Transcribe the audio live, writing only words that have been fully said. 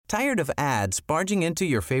Tired of ads barging into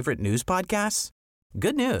your favorite news podcasts?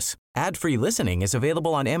 Good news. Ad-free listening is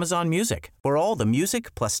available on Amazon Music for all the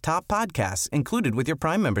music plus top podcasts included with your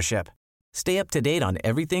Prime membership. Stay up to date on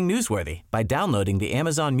everything newsworthy by downloading the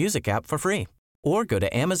Amazon Music app for free or go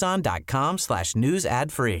to amazon.com/news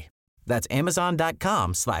ad free. That's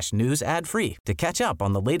amazon.com/news ad free to catch up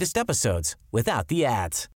on the latest episodes without the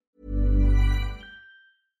ads.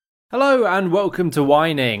 Hello and welcome to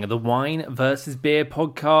Whining, the wine versus beer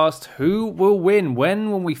podcast. Who will win? When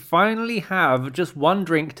will we finally have just one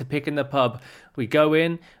drink to pick in the pub? We go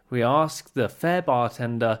in, we ask the fair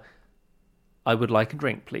bartender, I would like a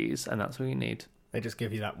drink, please. And that's all you need. They just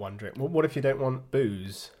give you that one drink. Well, what if you don't want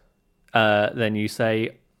booze? Then you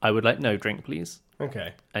say, I would like no drink, please.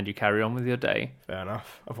 Okay. And you carry on with your day. Fair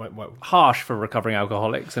enough. Harsh for recovering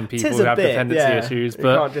alcoholics and people who have dependency issues.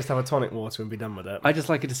 But you can't just have a tonic water and be done with it. I just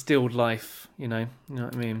like a distilled life, you know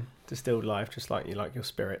what I mean? Distilled life, just like you like your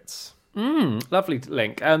spirits. Lovely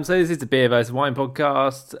link. So this is the Beer versus Wine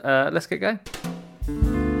podcast. Let's get going.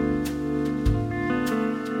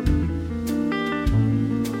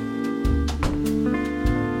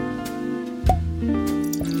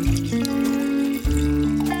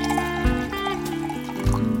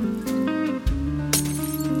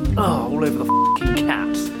 Oh, all over the fucking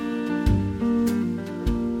cat.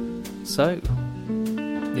 So,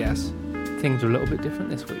 Yes. things are a little bit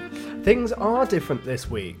different this week. Things are different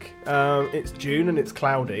this week. It's June and it's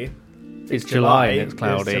cloudy. It's July and it's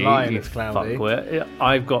cloudy. It's July and it's cloudy. Fuckwit.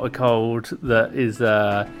 I've got a cold that is,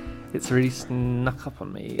 it's really snuck up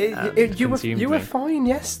on me. You were fine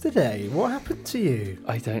yesterday. What happened to you?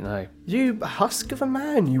 I don't know. You husk of a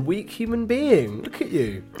man, you weak human being. Look at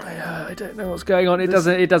you. I don't know what's going on. It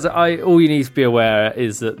doesn't. All you need to be aware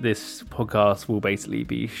is that this podcast will basically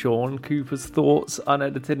be Sean Cooper's thoughts,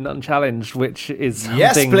 unedited and unchallenged, which is something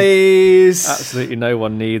Yes, please. absolutely no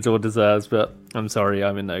one needs or deserves. But I'm sorry,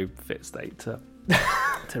 I'm in no fit state to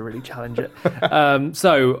really challenge it.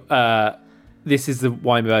 This is the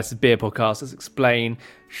Wine versus Beer podcast. Let's explain.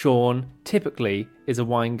 Sean typically is a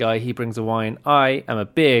wine guy. He brings a wine. I am a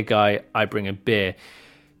beer guy. I bring a beer.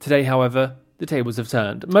 Today, however, the tables have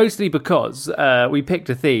turned. Mostly because we picked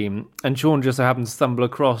a theme and Sean just so happened to stumble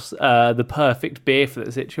across the perfect beer for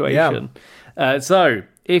the situation. Yeah. So,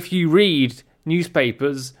 if you read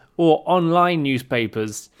newspapers or online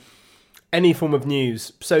newspapers... Any form of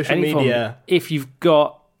news, social media... If you've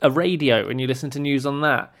got a radio and you listen to news on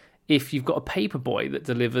that... If you've got a paper boy that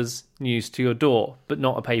delivers news to your door, but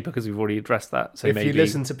not a paper because we've already addressed that. So if maybe, you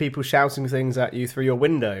listen to people shouting things at you through your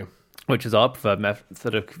window. Which is our preferred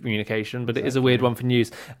method of communication, but It is a weird one for news.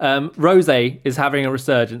 Rosé is having a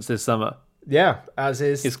resurgence this summer. Yeah,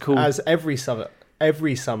 it's cool. As every summer.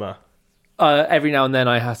 Every Now and then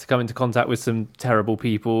I have to come into contact with some terrible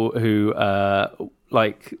people who,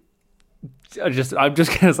 I'm just going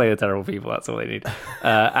to say they're terrible people. That's all they need,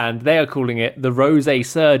 and they are calling it the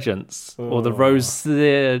Resurgence or the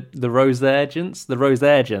Resurgence.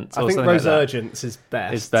 I think Resurgence is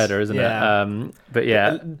best. It's better, isn't it? But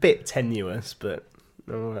yeah, a bit tenuous, but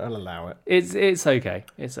I'll allow it. It's okay.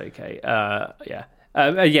 It's okay. So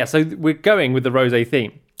we're going with the rosé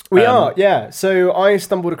theme. We are, yeah. So I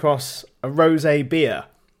stumbled across a rosé beer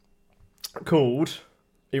called.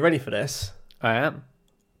 Are you ready for this? I am.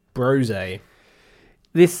 Brosé.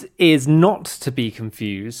 This is not to be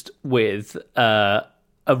confused with a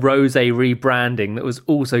rosé rebranding that was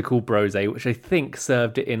also called Brosé, which I think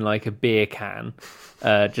served it in like a beer can,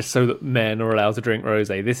 just so that men are allowed to drink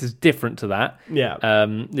rosé. This is different to that. Yeah.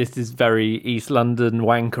 This is very East London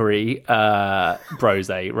wankery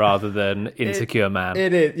Brosé rather than Insecure Man.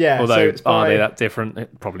 It is, yeah. Although, are they that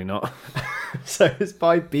different? Probably not. So it's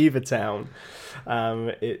by Beavertown.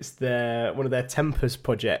 It's one of their Tempest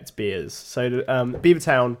Project beers. So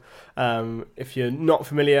Beavertown, if you're not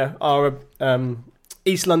familiar, are a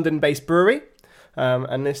East London-based brewery,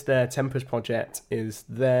 and their Tempest Project is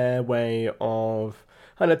their way of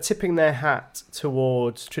kind of tipping their hat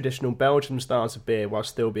towards traditional Belgian styles of beer while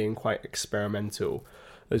still being quite experimental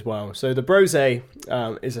as well. So the Brosé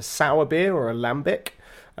is a sour beer or a lambic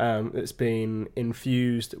that's been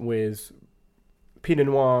infused with Pinot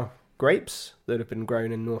Noir grapes that have been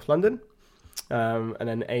grown in North London, and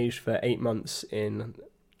then aged for 8 months in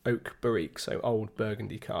oak barrique, so old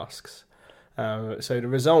Burgundy casks. So the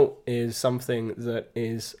result is something that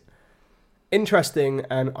is interesting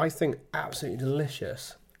and I think absolutely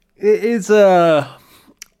delicious. It is.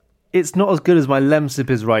 It's not as good as my Lemsip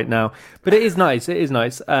is right now, but it is nice. It is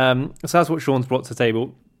nice. So that's what Sean's brought to the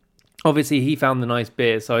table. Obviously, he found the nice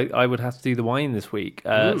beer, so I would have to do the wine this week.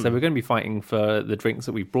 So we're going to be fighting for the drinks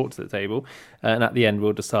that we've brought to the table, and at the end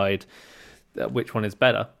we'll decide which one is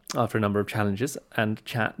better. after a number of challenges and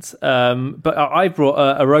chats. But I brought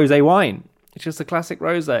a rosé wine. It's just a classic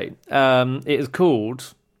rosé. It is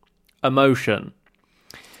called Emotion.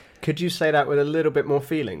 Could you say that with a little bit more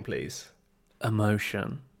feeling, please?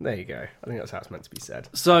 Emotion. There you go. I think that's how it's meant to be said.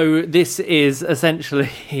 So this is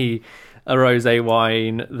essentially a rosé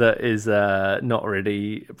wine that is not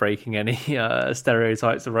really breaking any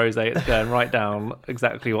stereotypes of rosé. It's going right down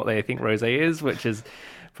exactly what they think rosé is, which is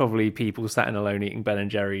probably people sat in alone eating Ben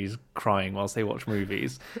and Jerry's crying whilst they watch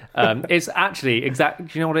movies. It's actually exactly...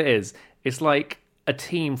 Do you know what it is? It's like a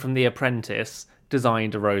team from The Apprentice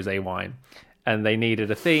designed a rosé wine. And they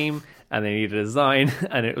needed a theme, and they needed a design,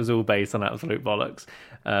 and it was all based on absolute bollocks.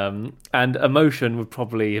 And Emotion would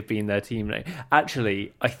probably have been their team name.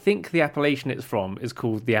 Actually, I think the appellation it's from is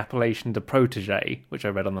called the Appellation de Protégé, which I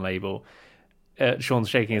read on the label. Sean's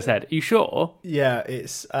shaking his head. Are you sure? Yeah,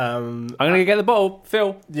 it's... I'm going to get the bottle.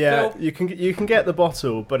 Phil. Yeah, Phil. you can get the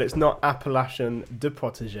bottle, but it's not Appellation de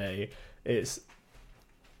Protégé. It's...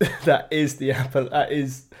 that is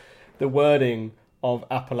the wording of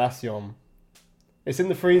Appellation. It's in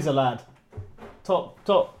the freezer, lad. Top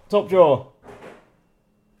drawer.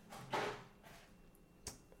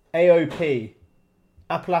 AOP.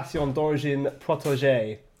 Appellation d'origine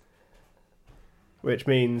protégée. Which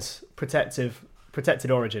means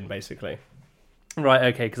protected origin, basically.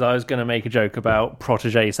 Right, okay, because I was going to make a joke about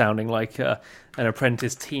protégé sounding like an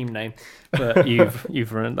Apprentice team name, but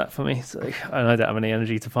you've ruined that for me, so I don't have any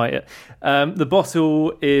energy to fight it. The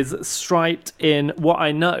bottle is striped in what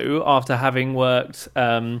I know after having worked...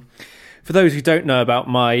 for those who don't know about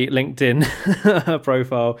my LinkedIn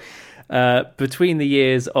profile, between the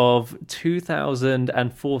years of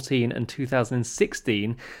 2014 and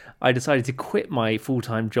 2016, I decided to quit my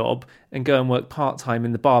full-time job and go and work part-time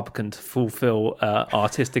in the Barbican to fulfill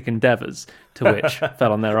artistic endeavours, to which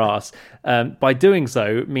fell on their arse. By doing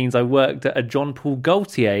so means I worked at a John Paul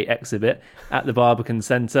Gaultier exhibit at the Barbican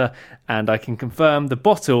Centre, and I can confirm the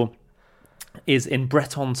bottle is in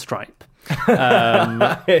Breton stripe.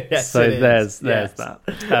 Yes, so there's yes. that.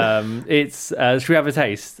 It's should we have a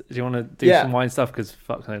taste? Do you want to do some wine stuff? Because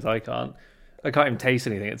fuck knows, I can't even taste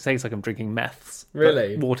anything. It tastes like I'm drinking meths.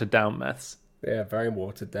 Really? Watered down meths. Yeah, very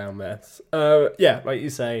watered down meths. Yeah, like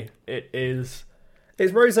you say, it's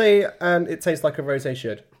rosé and it tastes like a rosé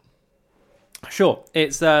should. Sure.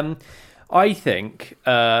 It's I think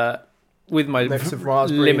with my notes of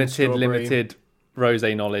raspberry, limited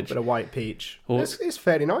rosé knowledge, but a white peach. It's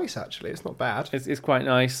fairly nice, actually. It's not bad. It's quite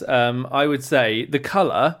nice. I would say the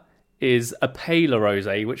colour is a paler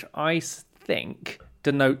rosé, which I think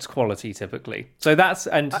denotes quality typically. So that's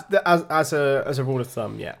as a rule of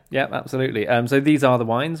thumb, yeah. Yeah, absolutely. So these are the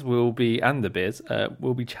wines and the beers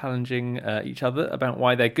will be challenging each other about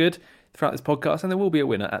why they're good throughout this podcast, and there will be a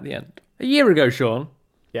winner at the end. A year ago, Sean.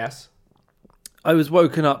 Yes. I was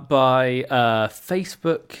woken up by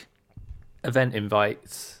Facebook event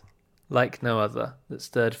invites like no other that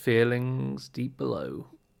stirred feelings deep below.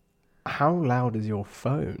 How loud is your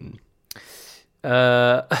phone?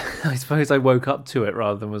 I suppose I woke up to it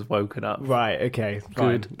rather than was woken up. Right, okay.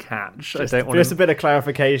 Good fine. catch. Just a bit of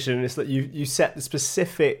clarification. It's that you set the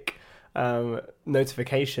specific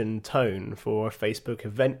notification tone for a Facebook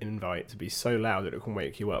event invite to be so loud that it can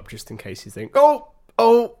wake you up, just in case you think, oh,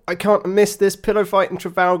 I can't miss this pillow fight in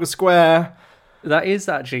Trafalgar Square. That is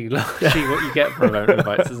actually what you get for event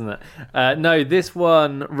invites, isn't it? No, this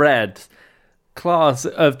one read class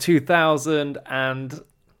of 2000 and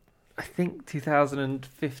I think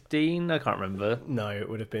 2015. I can't remember. No, it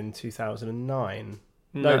would have been 2009.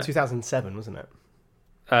 No, 2007, wasn't it?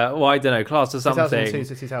 Well, I don't know. Class of something.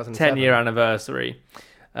 2002 to 2007. 10-year anniversary.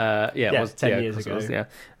 It was 10 years ago.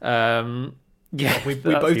 We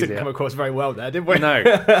both didn't come across very well there, did we? No,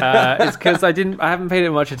 it's because I haven't paid it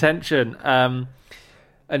much attention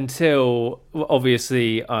until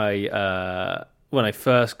obviously when I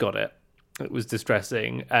first got it, it was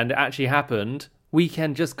distressing, and it actually happened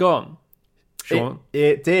weekend just gone. Sean,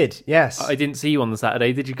 it did. Yes, I didn't see you on the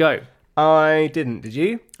Saturday. Did you go? I didn't. Did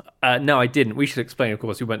you? No, I didn't. We should explain, of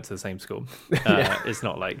course, we went to the same school. It's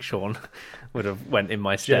not like Sean would have went in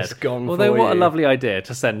my stead. Just gone. Although, what a lovely idea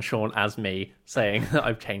to send Sean as me, saying that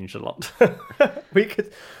I've changed a lot. we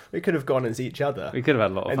could have gone as each other. We could have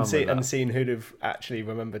had a lot of fun and seen who'd have actually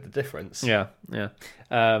remembered the difference. Yeah.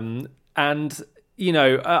 And you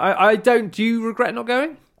know, I don't. Do you regret not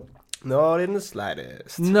going? Not in the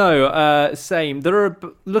slightest. No. Same. There are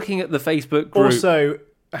looking at the Facebook group. Also,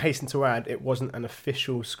 I hasten to add, it wasn't an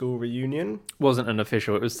official school reunion. Wasn't an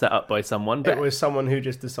official. It was set up by someone. But it was someone who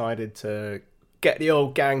just decided to get the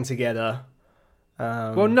old gang together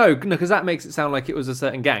Well, no, because that makes it sound like it was a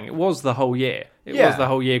certain gang. It was the whole year. It was the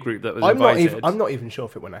whole year group that was invited. I'm not even sure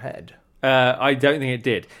if it went ahead. I don't think it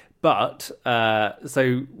did. But,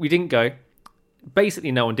 so we didn't go.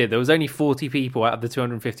 Basically, no one did. There was only 40 people out of the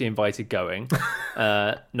 250 invited going.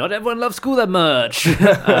 Not everyone loves school that much,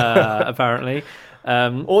 apparently.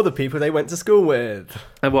 Or the people they went to school with.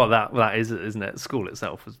 Well, that is, isn't it? School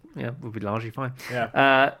itself would be largely fine.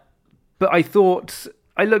 Yeah. But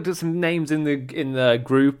I looked at some names in the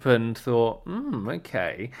group and thought,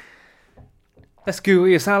 okay, let's Google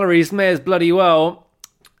your salaries. May as bloody well.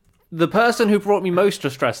 The person who brought me most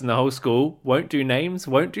distress in the whole school won't do names,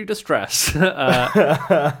 won't do distress.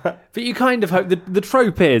 But you kind of hope the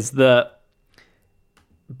trope is that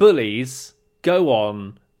bullies go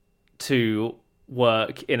on to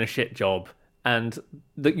work in a shit job, and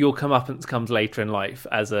that your comeuppance comes later in life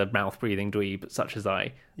as a mouth-breathing dweeb such as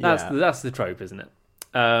I. That's the trope, isn't it?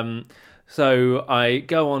 So I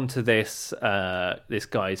go on to this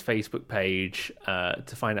guy's Facebook page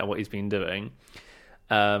to find out what he's been doing.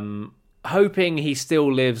 Hoping he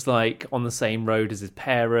still lives like on the same road as his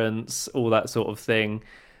parents, all that sort of thing.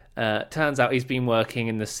 Turns out he's been working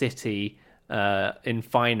in the city in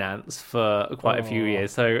finance for quite a few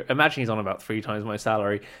years. So imagine he's on about 3 times my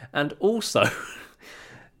salary. And also,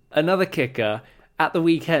 another kicker, at the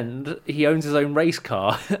weekend, he owns his own race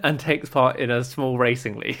car and takes part in a small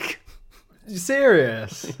racing league. You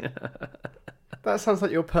serious? Yeah. That sounds like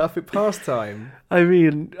your perfect pastime. I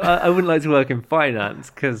mean, I wouldn't like to work in finance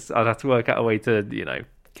because I'd have to work out a way to,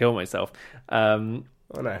 kill myself. Oh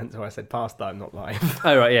no, hence why I said pastime, not life.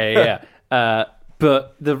 Oh, right, yeah.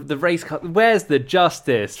 But the race car, where's the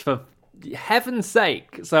justice, for heaven's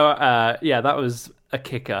sake? So, that was a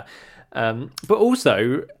kicker. But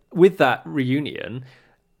also, with that reunion,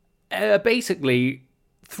 basically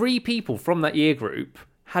 3 people from that year group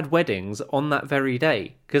had weddings on that very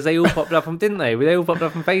day because they all popped up on, didn't they? They all popped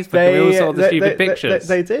up on Facebook and we all saw the stupid pictures.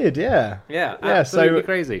 They did, yeah. Yeah, absolutely so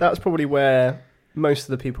crazy. That's probably where most of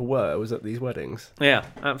the people was at these weddings. Yeah,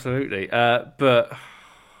 absolutely. But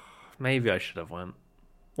maybe I should have went.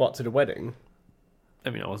 What, to the wedding? I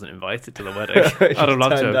mean, I wasn't invited to the wedding. I'd have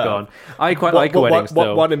loved to have gone. I quite like a wedding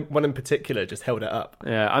still. One in particular just held it up.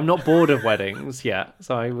 Yeah, I'm not bored of weddings yet,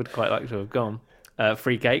 so I would quite like to have gone.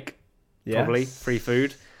 Free cake. Probably free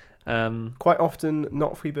food. Quite often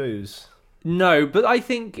not free booze. No, but I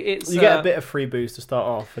think it's you get a bit of free booze to start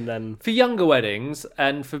off, and then for younger weddings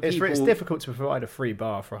and for people, it's difficult to provide a free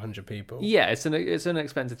bar for 100 people. Yeah, it's an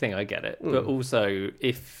expensive thing. I get it, but also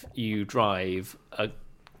if you drive a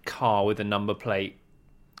car with a number plate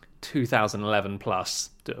 2011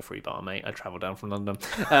 plus, do a free bar, mate. I travelled down from London.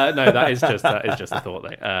 No, that is just a thought,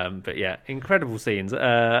 though. But yeah, incredible scenes.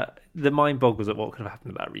 The mind boggles at what could have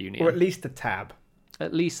happened at that reunion. Or at least a tab.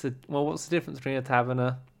 What's the difference between a tab and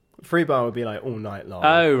a free bar? Would be like all night long.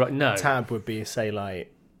 Oh right, no. A tab would be say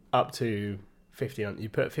like up to 1,500. You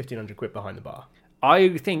put 1,500 quid behind the bar.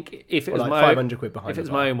 I think if it was like my 500 quid behind. If it's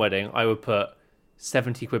my own wedding, I would put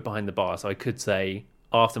 70 quid behind the bar, so I could say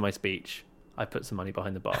after my speech, I put some money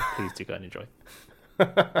behind the bar. Please do go and enjoy.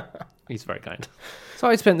 He's very kind. So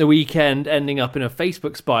I spent the weekend ending up in a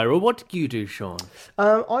Facebook spiral. What did you do, Sean?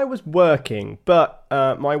 I was working, but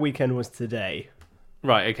my weekend was today.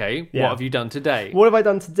 Right, okay. Yeah. What have you done today? What have I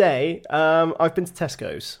done today? I've been to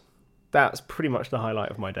Tesco's. That's pretty much the highlight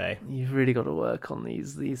of my day. You've really got to work on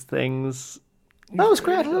these things. That was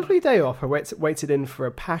great. I had a lovely day off. I waited in for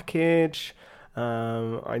a package.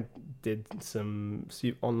 I did some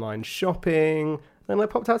online shopping. Then I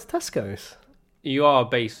popped out to Tesco's. You are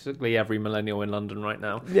basically every millennial in London right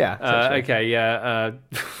now. Yeah. Okay, yeah.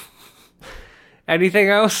 Anything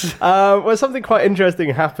else? Well, something quite interesting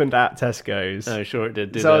happened at Tesco's. Oh, sure it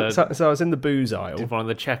did. So I was in the booze aisle. Did one of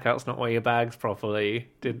the checkouts not weigh your bags properly?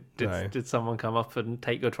 Did someone come up and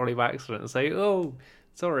take your trolley by accident and say, "Oh,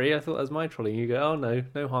 sorry, I thought that was my trolley"? You go, "Oh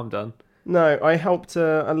no harm done." No, I helped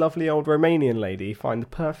a lovely old Romanian lady find the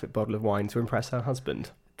perfect bottle of wine to impress her husband.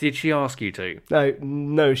 Did she ask you to?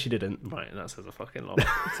 No, she didn't. Right, that says a fucking lot.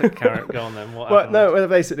 So, Carrot, go on then. What happened? Well,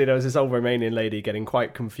 basically, there was this old Romanian lady getting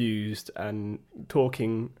quite confused and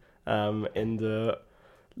talking in the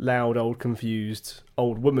loud, old, confused,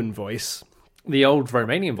 old woman voice. The old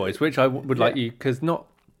Romanian voice, which I would like you, because not...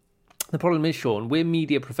 The problem is, Sean, we're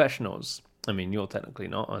media professionals. I mean, you're technically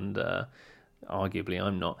not, and... arguably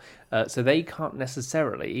I'm not, so they can't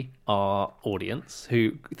necessarily, our audience,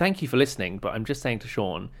 who, thank you for listening, but I'm just saying to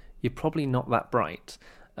Sean, you're probably not that bright.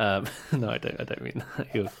 No, I don't mean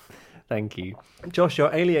that. Thank you. Josh,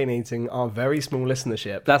 you're alienating our very small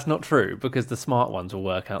listenership. That's not true, because the smart ones will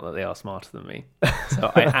work out that they are smarter than me.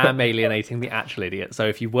 So I am alienating the actual idiot. So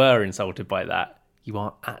if you were insulted by that, You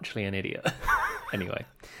are actually an idiot. Anyway.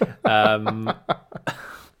 God,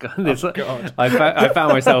 I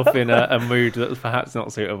found myself in a mood that was perhaps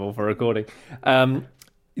not suitable for recording.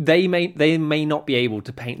 They may not be able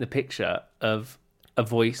to paint the picture of a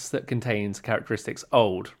voice that contains characteristics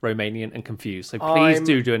old, Romanian, and confused. So please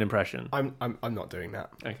do an impression. I'm not doing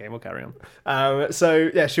that. Okay, we'll carry on.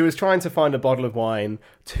 She was trying to find a bottle of wine.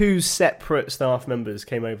 2 separate staff members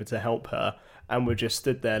came over to help her, and were just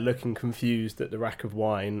stood there looking confused at the rack of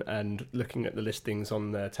wine and looking at the listings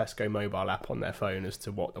on the Tesco mobile app on their phone as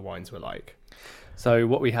to what the wines were like. So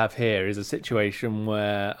what we have here is a situation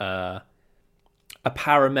where a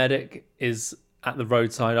paramedic is at the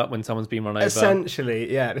roadside up when someone's been run over.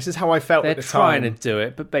 Essentially, yeah. This is how I felt at the time. They're trying to do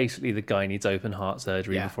it, but basically the guy needs open heart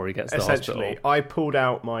surgery before he gets to the hospital. I pulled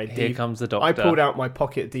out my... Here comes the doctor. I pulled out my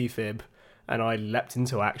pocket defib and I leapt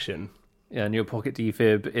into action. Yeah, and your pocket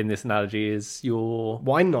defib in this analogy is your...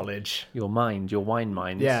 wine knowledge. Your mind, your wine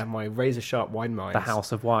mind. Yeah, my razor-sharp wine mind. The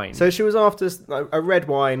house of wine. So she was after a red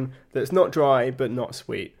wine that's not dry but not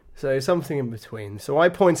sweet. So something in between. So I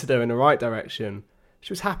pointed her in the right direction.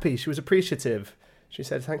 She was happy. She was appreciative. She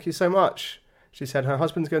said, "Thank you so much." She said her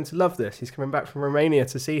husband's going to love this. He's coming back from Romania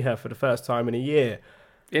to see her for the first time in a year.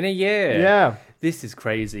 In a year? Yeah. This is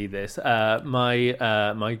crazy, this.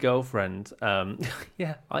 My girlfriend,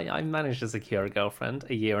 I managed to secure a girlfriend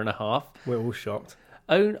a year and a half. We're all shocked.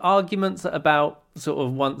 Own arguments at about sort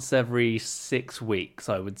of once every 6 weeks,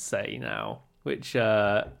 I would say now. Which,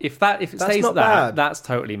 if it stays at that, that's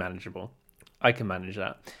totally manageable. I can manage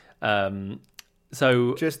that.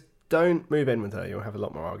 So just don't move in with her. You'll have a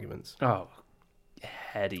lot more arguments. Oh,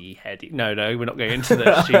 heady. No, we're not going into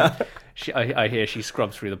this. I hear she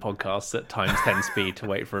scrubs through the podcast at times 10 speed to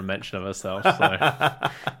wait for a mention of herself. So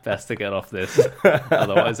best to get off this.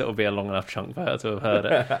 Otherwise, it will be a long enough chunk for her to have heard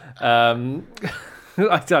it.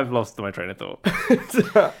 I've lost my train of thought.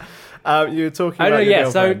 You were talking about your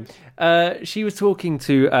girlfriend. So she was talking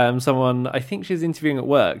to someone. I think she was interviewing at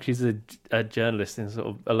work. She's a journalist, in sort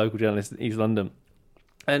of a local journalist in East London.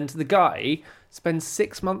 And the guy spends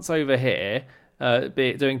 6 months over here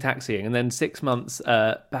doing taxiing, and then 6 months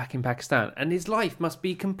back in Pakistan. And his life must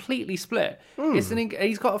be completely split.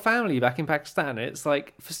 He's got a family back in Pakistan. It's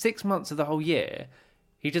like for 6 months of the whole year,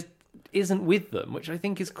 he just isn't with them, which I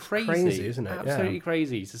think is crazy. Crazy, isn't it? Absolutely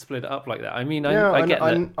crazy to split it up like that. I mean, I get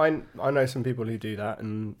that. I know some people who do that,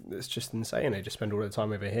 and it's just insane. They just spend all their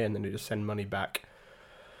time over here, and then they just send money back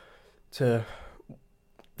to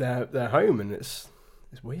their home, and it's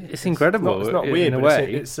weird. It's incredible. It's not weird, but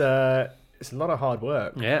way. It's a lot of hard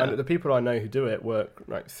work. Yeah. And the people I know who do it work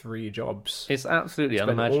like 3 jobs. It's absolutely spend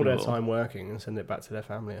unimaginable. all their time working and send it back to their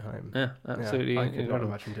family at home. Yeah, absolutely. I could not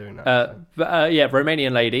imagine doing that.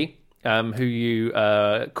 Romanian lady who you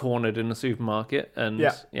cornered in the supermarket. And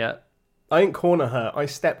yeah. I didn't corner her. I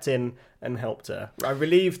stepped in and helped her. I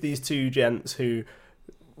relieved these 2 gents who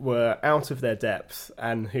were out of their depth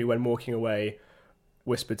and who, when walking away,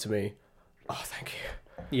 whispered to me, "Oh, thank you."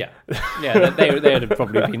 Yeah, they would have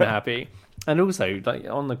probably been happy. And also, like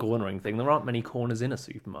on the cornering thing, there aren't many corners in a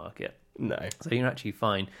supermarket. No. So you're actually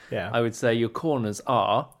fine. Yeah. I would say your corners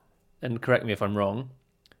are, and correct me if I'm wrong,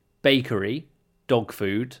 bakery, dog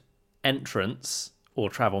food, entrance or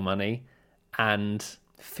travel money, and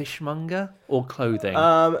fishmonger or clothing.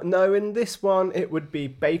 No, in this one it would be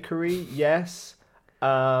bakery, yes.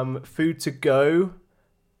 Food to go.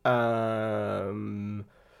 Oh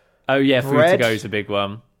yeah, bread. Food to go is a big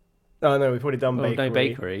one. Oh no, we've already done bakery. No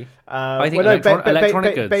bakery. I think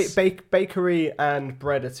electronic goods. Bakery and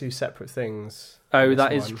bread are 2 separate things. Oh,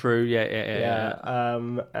 that is true. Yeah.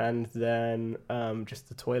 And then just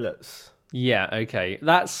the toilets. Yeah, okay.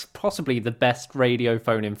 That's possibly the best radio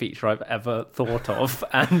phone-in feature I've ever thought of.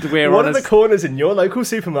 And we're What are the corners in your local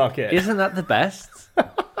supermarket? Isn't that the best?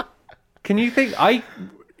 Can you think? I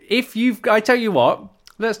tell you what.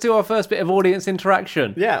 Let's do our first bit of audience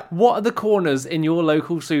interaction. Yeah. What are the corners in your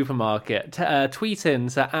local supermarket? Tweet in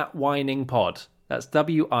to @WiningPod. That's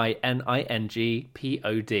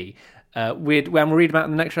WININGPOD. We'll read about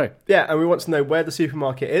in the next show. Yeah, and we want to know where the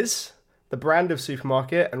supermarket is, the brand of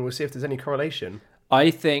supermarket, and we'll see if there's any correlation.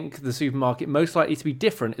 I think the supermarket most likely to be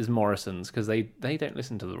different is Morrison's, because they don't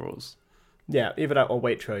listen to the rules. Yeah, either that or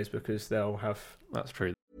Waitrose, because they'll have... That's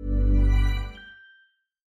true.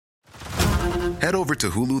 Head over to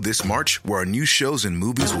Hulu this March, where our new shows and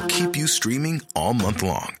movies will keep you streaming all month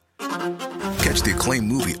long. Catch the acclaimed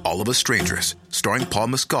movie All of Us Strangers, starring Paul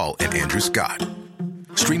Mescal and Andrew Scott.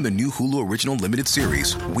 Stream the new Hulu original limited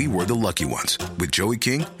series We Were the Lucky Ones with Joey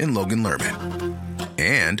King and Logan Lerman.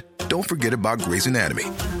 And don't forget about Grey's Anatomy.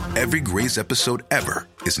 Every Grey's episode ever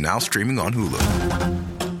is now streaming on Hulu.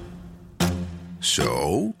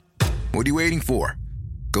 So, what are you waiting for?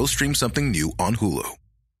 Go stream something new on Hulu.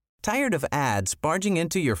 Tired of ads barging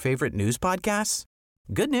into your favorite news podcasts?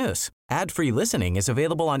 Good news. Ad-free listening is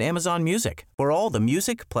available on Amazon Music for all the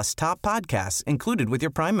music plus top podcasts included with your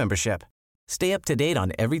Prime membership. Stay up to date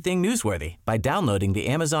on everything newsworthy by downloading the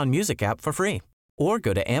Amazon Music app for free or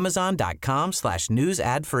go to amazon.com/news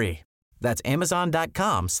ad free. That's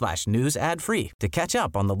amazon.com/news ad free to catch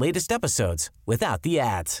up on the latest episodes without the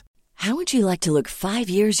ads. How would you like to look 5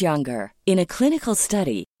 years younger? In a clinical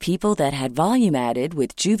study, people that had volume added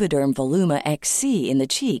with Juvederm Voluma XC in the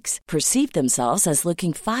cheeks perceived themselves as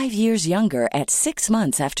looking 5 years younger at 6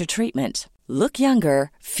 months after treatment. Look younger,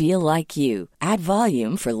 feel like you. Add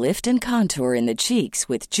volume for lift and contour in the cheeks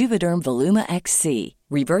with Juvederm Voluma XC.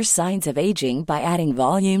 Reverse signs of aging by adding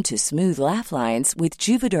volume to smooth laugh lines with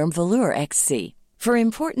Juvederm Volure XC. For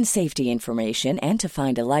important safety information and to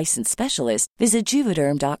find a licensed specialist, visit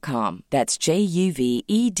Juvederm.com. That's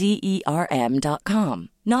JUVEDERM.com.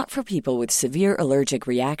 Not for people with severe allergic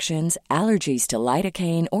reactions, allergies to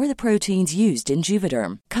lidocaine, or the proteins used in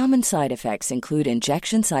Juvederm. Common side effects include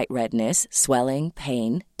injection site redness, swelling,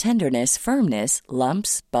 pain, tenderness, firmness,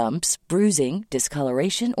 lumps, bumps, bruising,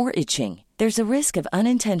 discoloration, or itching. There's a risk of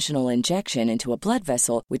unintentional injection into a blood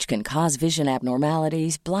vessel, which can cause vision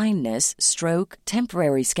abnormalities, blindness, stroke,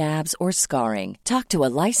 temporary scabs, or scarring. Talk to a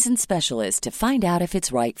licensed specialist to find out if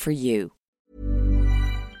it's right for you.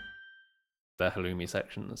 The halloumi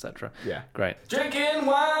section, etc. Yeah. Great. Drinking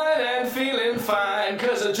wine and feeling fine,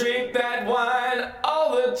 'cause I drink that wine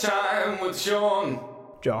all the time with Sean.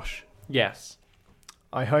 Josh, Yes.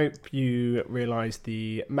 I hope you realise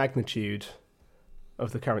the magnitude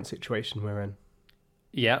of the current situation we're in.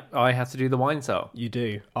 Yeah, I have to do the wine cell. You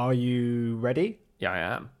do. Are you ready? Yeah, I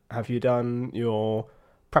am. Have you done your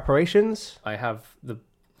preparations? I have the...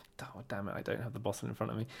 Oh, damn it, I don't have the bottle in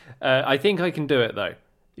front of me. I think I can do it, though.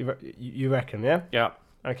 You reckon, yeah? Yeah.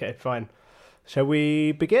 Okay, fine. Shall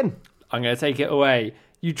we begin? I'm going to take it away.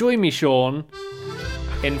 You join me, Sean,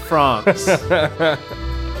 in France.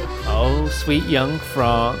 Oh, sweet young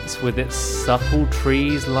France, with its supple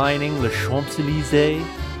trees lining the Champs-Élysées.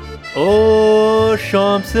 Oh,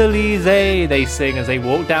 Champs-Élysées, they sing as they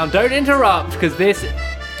walk down. Don't interrupt, because this...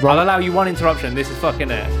 Wrong. I'll allow you one interruption. This is fucking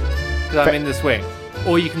it. Because I'm in the swing.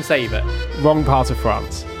 Or you can save it. Wrong part of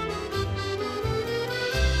France.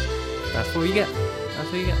 That's what you get.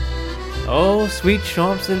 That's what you get. Oh, sweet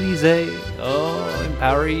Champs-Élysées. Oh, in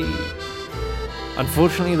Paris.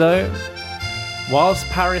 Unfortunately, though, whilst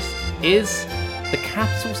Paris is the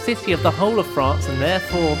capital city of the whole of France, and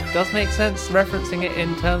therefore does make sense referencing it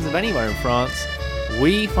in terms of anywhere in France,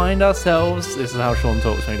 we find ourselves... This is how Sean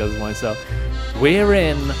talks when he does myself. We're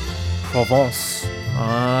in Provence.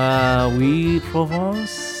 Ah, oui,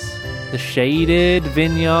 Provence. The shaded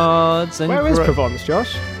vineyards and... Where is Provence,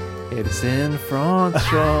 Josh? It's in France,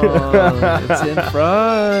 Sean. It's in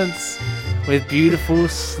France. With beautiful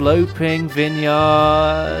sloping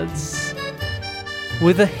vineyards.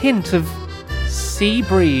 With a hint of sea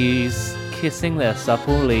breeze kissing their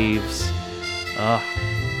supple leaves. Ah,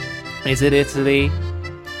 is it Italy?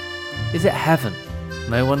 Is it heaven?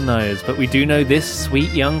 No one knows, but we do know this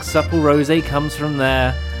sweet young supple rosé comes from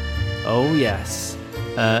there. Oh yes,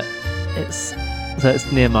 it's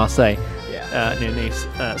near Marseille. Near Nice,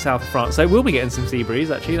 south of France. So we'll be getting some sea breeze,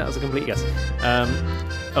 actually. That was a complete guess.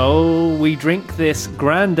 We drink this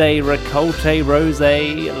Grande Récolte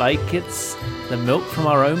Rosé like it's the milk from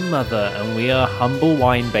our own mother, and we are humble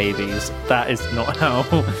wine babies. That is not how...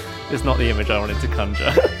 It's not the image I wanted to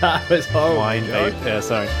conjure. That was horrible. Wine baby. Yeah,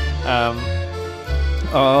 sorry.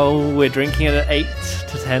 We're drinking it at 8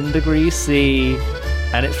 to 10 degrees C,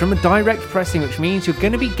 and it's from a direct pressing, which means you're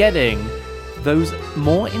going to be getting those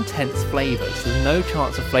more intense flavours. There's no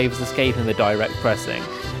chance of flavours escaping the direct pressing.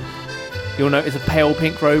 You'll notice a pale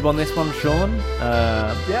pink robe on this one, Sean.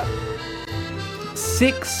 Yep.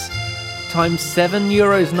 6 times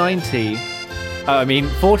 €7.90.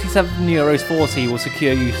 47.40 will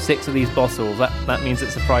secure you 6 of these bottles. That means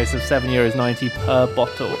it's a price of €7.90 per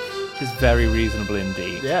bottle, which is very reasonable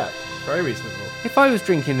indeed. Yeah, very reasonable. If I was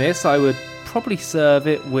drinking this, I would probably serve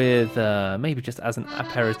it with maybe just as an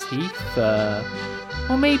aperitif,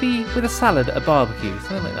 or maybe with a salad at a barbecue,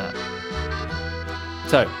 something like that.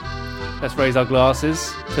 So, let's raise our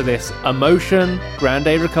glasses to this Emotion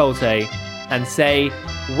Grande Récolte and say,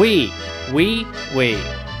 oui.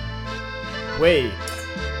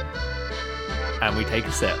 And we take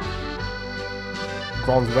a sip.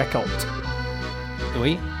 Grande Récolte.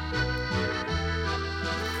 Oui.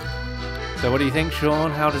 So what do you think,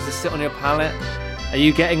 Sean? How does this sit on your palate? Are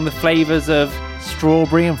you getting the flavours of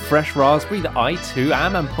strawberry and fresh raspberry that I too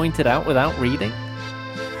am and pointed out without reading?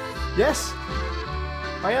 Yes,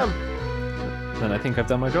 I am. Then I think I've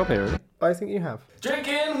done my job here, really. I think you have.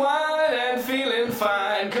 Drinking wine and feeling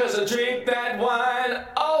fine, 'cause I drink that wine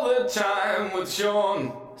all the time with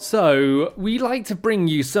Sean. So, we like to bring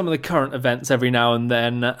you some of the current events every now and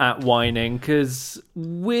then at Whining, because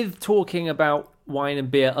with talking about wine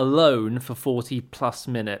and beer alone for 40 plus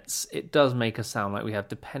minutes, it does make us sound like we have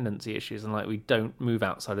dependency issues and like we don't move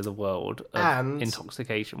outside of the world of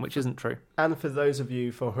intoxication, which isn't true. And for those of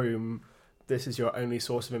you for whom this is your only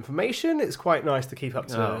source of information, it's quite nice to keep up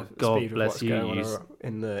to speed with what's going on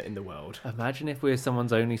in the world. Imagine if we're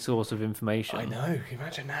someone's only source of information. I know,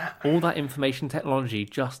 imagine that. All that information technology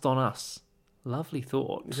just on us. Lovely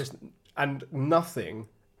thought. And nothing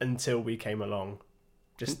until we came along.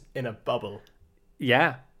 Just in a bubble.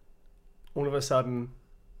 Yeah. All of a sudden,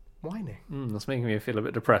 whining. That's making me feel a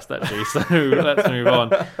bit depressed, actually. So let's move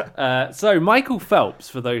on. So Michael Phelps,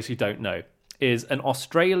 for those who don't know, is an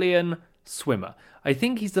Australian swimmer. I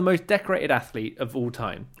think he's the most decorated athlete of all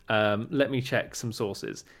time. Let me check some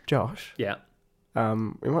sources. Josh? Yeah.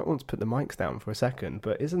 We might want to put the mics down for a second,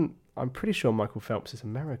 but I'm pretty sure Michael Phelps is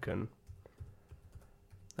American.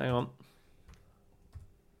 Hang on.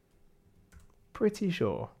 Pretty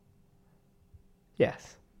sure.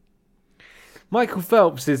 Yes. Michael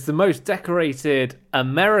Phelps is the most decorated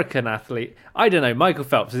American athlete. I don't know. Michael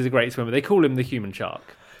Phelps is a great swimmer. They call him the human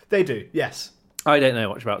shark. They do, yes. I don't know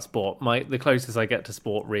much about sport. The closest I get to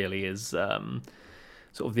sport really is sort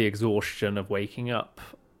of the exhaustion of waking up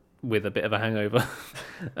with a bit of a hangover.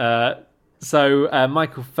 So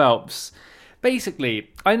Michael Phelps,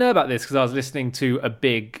 basically, I know about this because I was listening to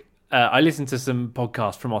I listened to some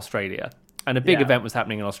podcasts from Australia, and a big event was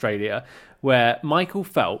happening in Australia where Michael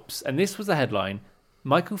Phelps, and this was the headline,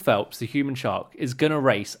 Michael Phelps, the human shark, is going to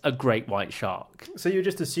race a great white shark. So you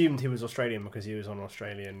just assumed he was Australian because he was on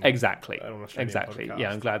Australian... Exactly. Exactly. Podcast.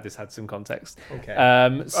 Yeah, I'm glad this had some context. Okay.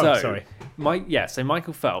 Sorry. So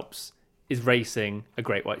Michael Phelps is racing a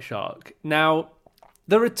great white shark. Now,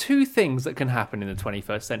 there are two things that can happen in the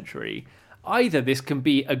 21st century. Either this can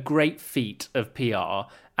be a great feat of PR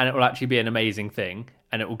and it will actually be an amazing thing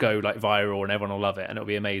and it will go like viral and everyone will love it and it'll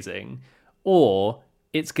be amazing. Or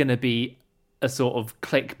it's going to be a sort of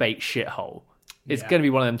clickbait shithole. It's going to be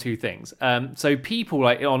one of them two things. So people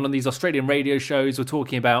like on these Australian radio shows were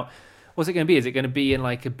talking about, what's it going to be? Is it going to be in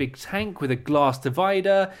like a big tank with a glass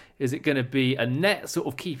divider? Is it going to be a net sort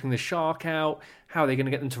of keeping the shark out? How are they going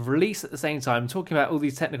to get them to release at the same time? Talking about all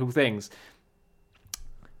these technical things.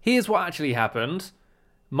 Here's what actually happened.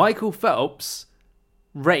 Michael Phelps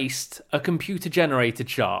raced a computer-generated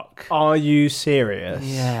shark. Are you serious?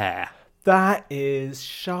 Yeah. That is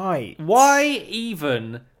shite. Why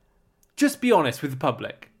even... Just be honest with the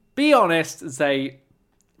public. Be honest and say,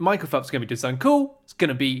 Michael Phelps is going to be doing something cool. It's going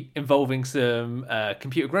to be involving some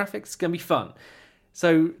computer graphics. It's going to be fun.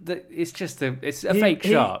 So it's just a fake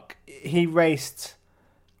shark. He raced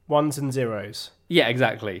ones and zeros. Yeah,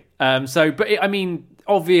 exactly.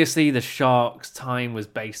 Obviously the shark's time was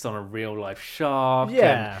based on a real life shark.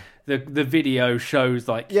 Yeah. The video shows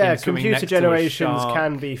like him swimming computer next generations to a shark.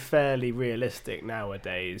 can be fairly realistic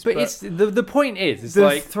nowadays. But it's the point is the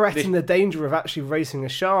like threat and the danger of actually racing a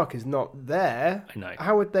shark is not there. I know.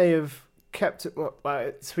 How would they have kept it? Well,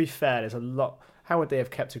 to be fair, there's a lot. How would they have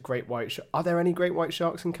kept a great white shark? Are there any great white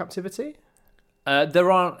sharks in captivity? There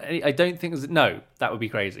aren't any, I don't think no, that would be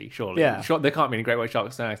crazy, surely. Yeah. There can't be any great white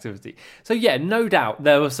sharks in activity. So yeah, no doubt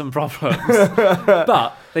there were some problems.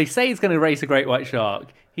 But they say he's going to race a great white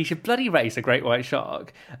shark. He should bloody race a great white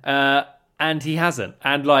shark. And he hasn't.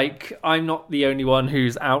 And like, I'm not the only one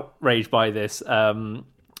who's outraged by this.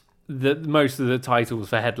 Most of the titles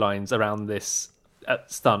for headlines around this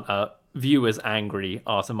stunt are viewers angry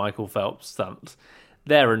after Michael Phelps stunt.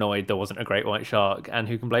 They're annoyed there wasn't a great white shark, and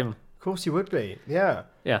who can blame them? Of course you would be. Yeah.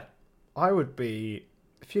 Yeah. I would be,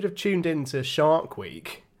 if you'd have tuned into Shark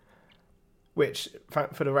Week, which,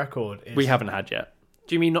 for the record, is... We haven't had yet.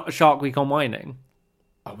 Do you mean not a Shark Week on whining?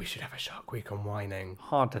 Oh, we should have a Shark Week on whining.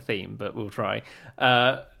 Hard to theme, but we'll try.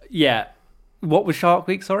 Yeah. What was Shark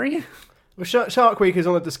Week, sorry? Well, Shark Week is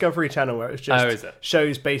on the Discovery Channel, where it's just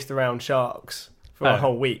shows based around sharks for a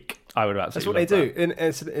whole week. I would have That's what they do. And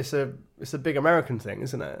it's a big American thing,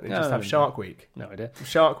 isn't it? They just have Shark Week. No idea.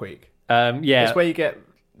 Shark Week. Yeah. It's where you get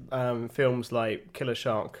films like killer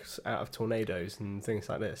sharks out of tornadoes and things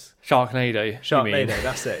like this. Sharknado,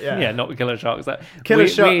 that's it. Yeah. Yeah, not killer sharks. Killer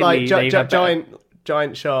shark, like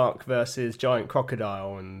giant shark versus giant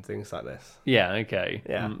crocodile and things like this. Yeah, okay.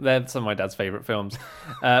 Yeah. They're some of my dad's favourite films.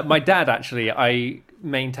 My dad, actually, I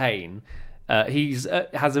maintain, He's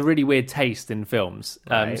has a really weird taste in films,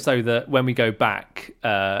 Right. so that when we go back,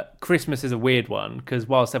 Christmas is a weird one because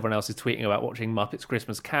whilst everyone else is tweeting about watching Muppets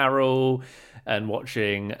Christmas Carol and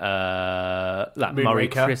watching that Murray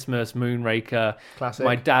Moonraker. Christmas, Moonraker, Classic.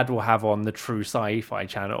 my dad will have on the True Sci-Fi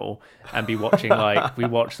channel and be watching we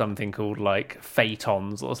watch something called like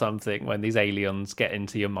Phaetons or something when these aliens get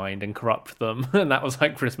into your mind and corrupt them, and that was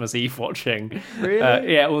like Christmas Eve watching.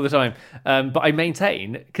 Really? Yeah, all the time. But I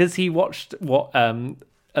maintain because he watched a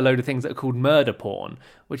load of things that are called murder porn,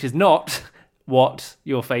 which is not what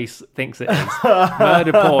your face thinks it is.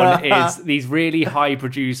 Murder porn is these really high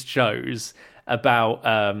produced shows about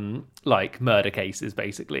like murder cases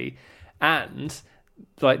basically, and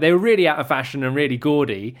like they were really out of fashion and really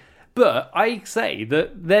gaudy. But I say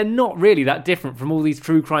that they're not really that different from all these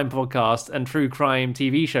true crime podcasts and true crime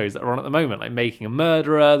TV shows that are on at the moment, like Making a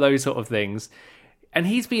Murderer, those sort of things. And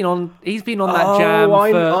he's been on that jam.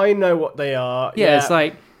 I know what they are. Yeah, it's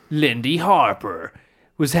like Lindy Harper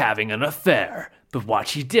was having an affair, but what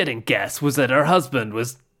she didn't guess was that her husband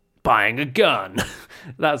was buying a gun.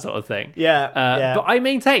 That sort of thing. Yeah. But I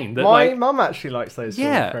maintain that My mum actually likes those sort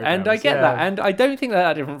of yeah, programs. and I get that. And I don't think they're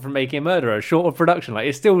that different from Making a Murderer, short of production. Like,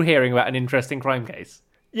 it's still hearing about an interesting crime case.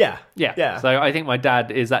 Yeah. Yeah. So I think my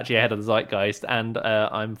dad is actually ahead of the zeitgeist, and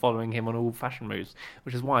I'm following him on all fashion moves,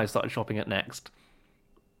 which is why I started shopping at Next.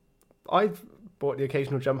 I've bought the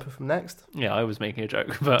occasional jumper from Next. Yeah, I was making a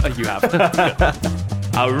joke, but you have.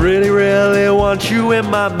 I really, really want you in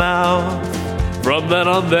my mouth. From then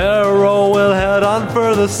on there, oh, we'll head on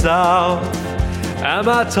further south. Am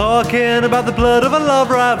I talking about the blood of a love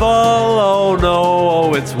rival? Oh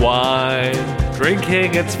no, it's wine.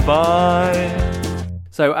 Drinking, it's fine.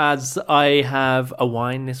 So as I have a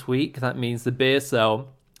wine this week, that means the beer cell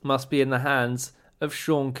must be in the hands of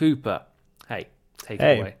Sean Cooper. Hey, take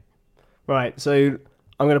it away. Right, so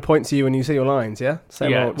I'm going to point to you when you say your lines, yeah?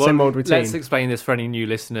 Same old routine. Let's explain this for any new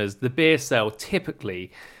listeners. The beer cell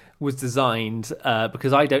typically was designed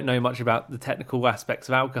because I don't know much about the technical aspects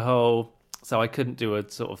of alcohol, so I couldn't do a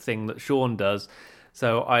sort of thing that Sean does.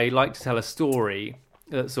 So I like to tell a story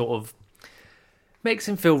that sort of makes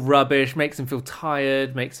him feel rubbish, makes him feel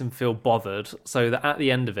tired, makes him feel bothered, so that at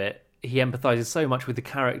the end of it, he empathises so much with the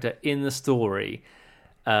character in the story,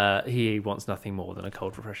 he wants nothing more than a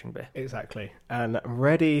cold, refreshing beer. Exactly. And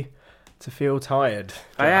ready to feel tired. Josh.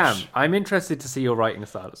 I am. I'm interested to see your writing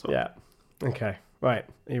style as well. Yeah. Okay. Right.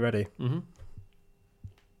 Are you ready? Mm-hmm.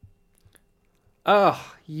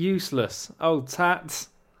 Oh, useless. Old tat.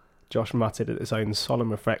 Josh muttered at his own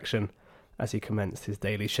solemn reflection as he commenced his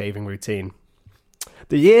daily shaving routine.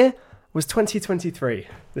 The year was 2023.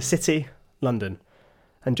 The city, London.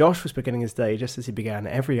 And Josh was beginning his day just as he began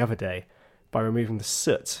every other day, by removing the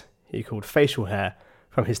soot he called facial hair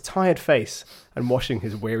from his tired face and washing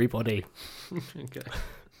his weary body. Okay.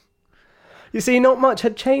 You see, not much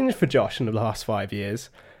had changed for Josh in the last 5 years.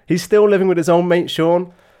 He's still living with his old mate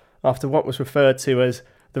Sean, after what was referred to as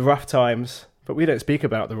the rough times, but we don't speak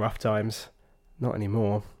about the rough times. Not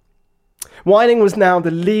anymore. Whining was now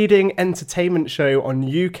the leading entertainment show on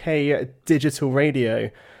UK digital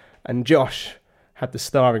radio, and Josh had the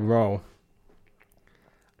starring role.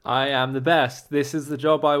 I am the best. This is the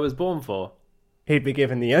job I was born for. He'd be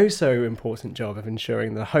given the oh-so-important job of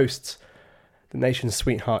ensuring the hosts, the nation's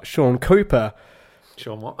sweetheart Sean Cooper,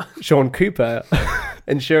 Sean Cooper,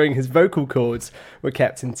 ensuring his vocal cords were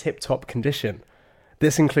kept in tip-top condition.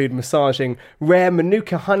 This included massaging rare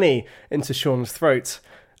Manuka honey into Sean's throat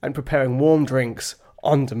and preparing warm drinks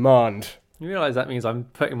on demand. You realise that means I'm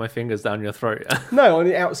putting my fingers down your throat? No, on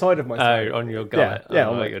the outside of my throat. Oh, on your gullet. Yeah,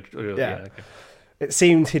 oh, on like my- your- yeah. Okay. It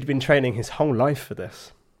seemed he'd been training his whole life for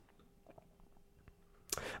this.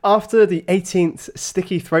 After the 18th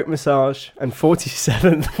sticky throat massage and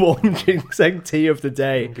 47th warm ginseng tea of the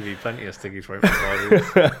day, I'll give you plenty of sticky throat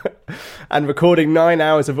massages. and recording 9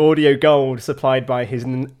 hours of audio gold supplied by his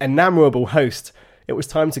enamorable host, it was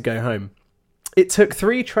time to go home. It took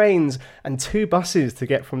 3 trains and 2 buses to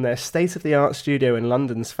get from their state-of-the-art studio in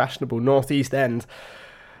London's fashionable North East End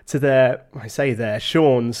to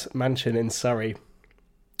Sean's mansion in Surrey.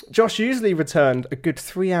 Josh usually returned a good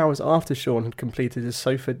 3 hours after Sean had completed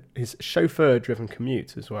his chauffeur-driven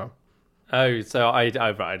commute as well. Oh, so I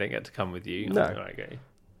don't get to come with you. No. Okay.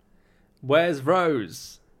 Where's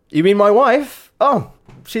Rose? You mean my wife? Oh,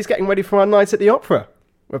 she's getting ready for our night at the opera,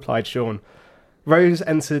 replied Sean. Rose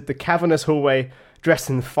entered the cavernous hallway dressed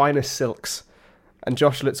in the finest silks, and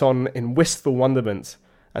Josh looked on in wistful wonderment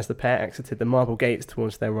as the pair exited the marble gates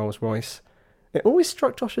towards their Rolls Royce. It always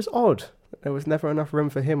struck Josh as odd that there was never enough room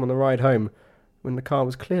for him on the ride home, when the car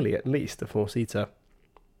was clearly at least a 4-seater.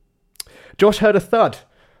 Josh heard a thud,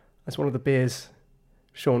 as one of the beers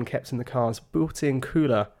Sean kept in the car's built-in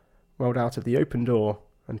cooler rolled out of the open door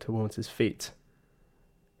and towards his feet.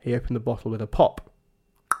 He opened the bottle with a pop,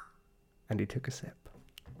 and he took a sip.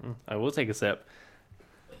 I will take a sip.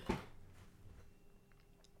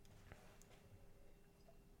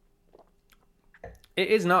 It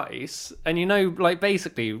is nice, and you know, like,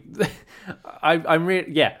 basically, I'm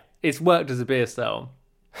really, yeah, it's worked as a beer style,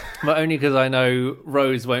 but only because I know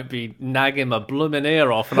Rose won't be nagging my blooming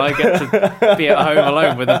ear off, and I get to be at home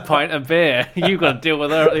alone with a pint of beer. You got to deal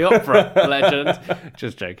with her at the opera, legend.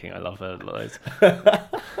 Just joking, I love her loads.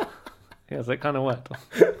 Yes, it kind of worked.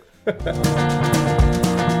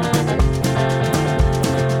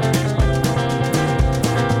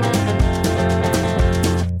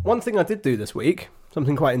 One thing I did do this week,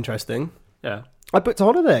 something quite interesting. Yeah. I booked a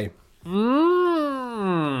holiday. The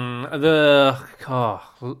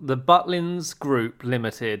Butlins Group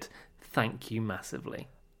Limited, thank you massively.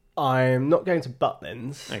 I'm not going to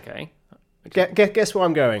Butlins. Okay. Guess where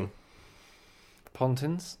I'm going?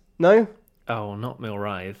 Pontins? No? Oh, not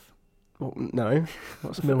Millrythe. Well, no.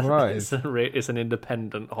 What's Mill Rise? It's an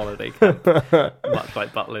independent holiday camp, much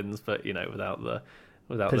like Butlins, but you know, without the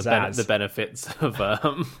benefits of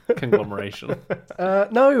conglomeration.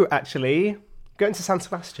 No, actually, going to San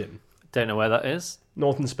Sebastian. Don't know where that is.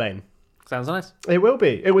 Northern Spain. Sounds nice. It will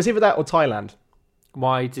be. It was either that or Thailand.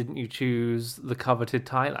 Why didn't you choose the coveted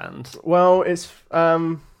Thailand? Well, it's.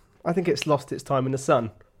 I think it's lost its time in the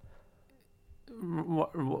sun.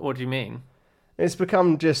 What do you mean? It's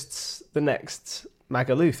become just the next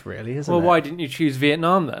Magaluf, really, isn't it? Well, why didn't you choose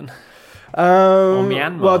Vietnam then? Or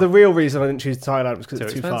Myanmar? Well, the real reason I didn't choose Thailand was because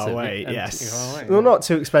it's too far expensive, away. and Yes. too far away, Well, not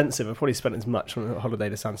too expensive. I probably spent as much on a holiday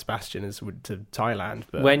to San Sebastian as would to Thailand.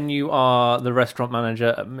 But When you are the restaurant manager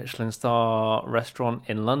at a Michelin star restaurant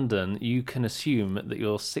in London, you can assume that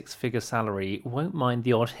your six-figure salary won't mind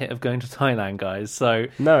the odd hit of going to Thailand, guys. So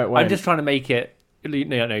No, it won't. I'm just trying to make it, you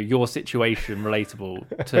know, your situation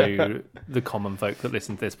relatable to the common folk that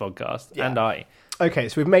listen to this podcast, and I. Okay,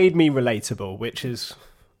 so we've made me relatable, which is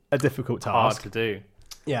a difficult Hard task. to do.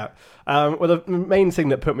 Yeah. Well, the main thing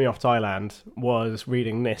that put me off Thailand was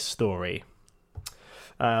reading this story.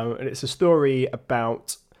 And it's a story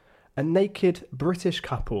about a naked British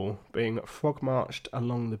couple being frog-marched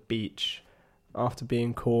along the beach after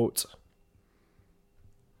being caught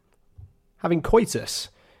having coitus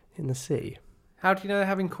in the sea. How do you know they're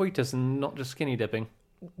having coitus and not just skinny dipping?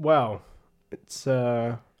 Well, it's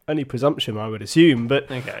only presumption, I would assume,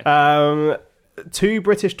 but Okay. 2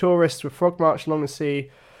 British tourists were frog-marched along the sea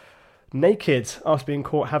naked after being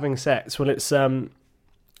caught having sex. Well, it's the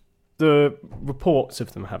reports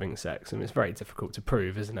of them having sex, and it's very difficult to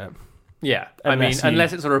prove, isn't it? Yeah, unless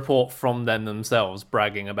it's a report from them themselves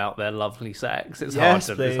bragging about their lovely sex, it's hard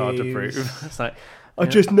to prove. It's like, I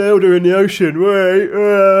just nailed her in the ocean. Wait,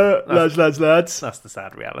 lads. That's the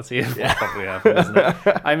sad reality of what probably happened, isn't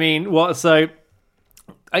it? I mean, what? So,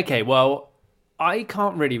 okay, well, I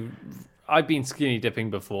can't really. I've been skinny dipping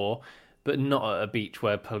before, but not at a beach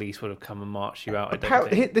where police would have come and marched you out. I don't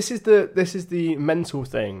think. This is the mental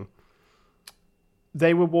thing.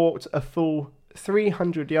 They were walked a full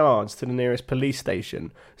 300 yards to the nearest police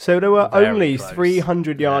station, so they were Very only close.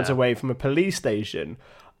 300 yards away from a police station.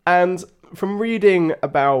 And from reading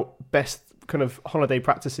about best kind of holiday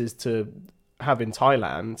practices to have in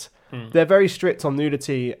Thailand, they're very strict on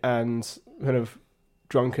nudity and kind of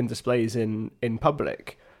drunken displays in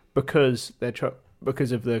public because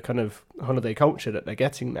because of the kind of holiday culture that they're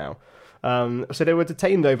getting now. So they were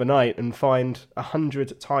detained overnight and fined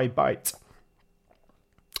 100 Thai baht.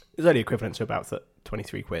 It's only equivalent to about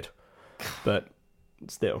 23 quid, but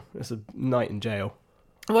still, it's a night in jail.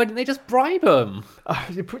 Why didn't they just bribe them?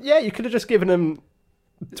 Yeah, you could have just given them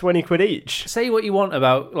 20 quid each. Say what you want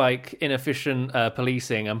about like inefficient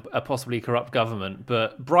policing and a possibly corrupt government,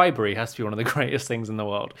 but bribery has to be one of the greatest things in the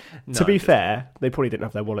world. No, To be fair, they probably didn't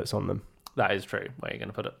have their wallets on them. that is true. Where are you going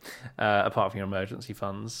to put it? Apart from your emergency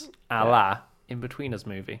funds, a la In-Betweeners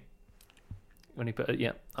movie. When you put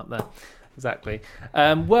it, up there. Exactly.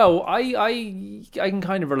 Well, I can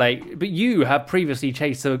kind of relate, but you have previously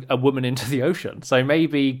chased a woman into the ocean, so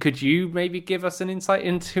could you give us an insight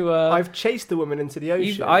into? I've chased a woman into the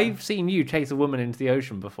ocean. I've seen you chase a woman into the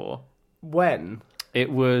ocean before. When? It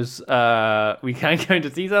was. We can go into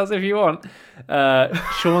details if you want.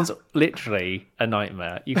 Sean's literally a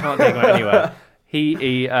nightmare. You can't take him anywhere.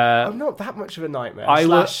 I'm not that much of a nightmare. I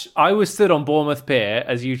was stood on Bournemouth Pier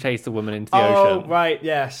as you chased a woman into the ocean. Oh, right,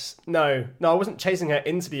 yes. No, I wasn't chasing her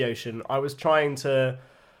into the ocean. I was trying to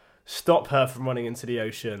stop her from running into the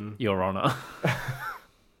ocean. Your Honour.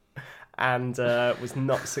 and was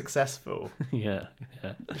not successful. Yeah.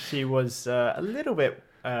 She was a little bit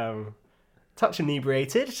touch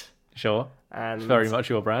inebriated. Sure. And It's very much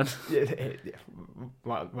your brand.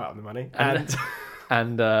 Right on the money.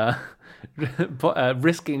 And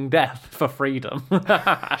risking death for freedom.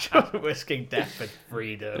 Risking death for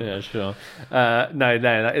freedom. Yeah, sure.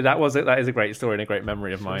 That is a great story and a great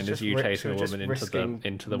memory of mine. As you just chasing a just woman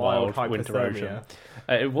into the mild wild winter hypothermia. ocean.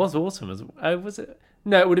 It was autumn. Was it?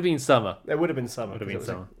 No, it would have been summer. It would have been summer. Would have been because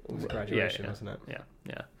summer. It was graduation, wasn't it?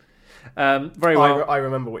 Yeah. Very well. I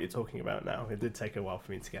remember what you're talking about now. It did take a while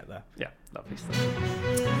for me to get there. Yeah, lovely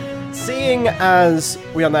stuff. Seeing as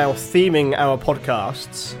we are now theming our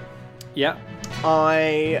podcasts, Yeah.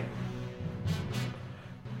 I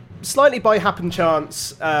slightly by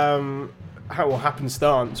happenstance rather,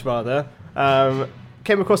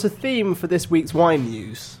 came across a theme for this week's wine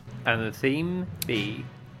news. And the theme be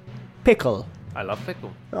Pickle. I love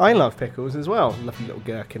pickle. I love pickles as well. Lovely little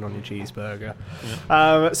gherkin on your cheeseburger.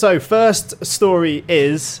 Yeah. So first story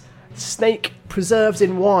is snake preserved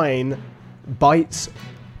in wine bites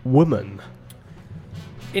woman.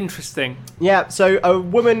 Interesting. Yeah, so a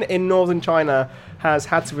woman in northern China has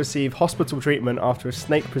had to receive hospital treatment after a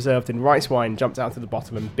snake preserved in rice wine jumped out of the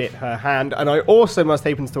bottle and bit her hand. And I also must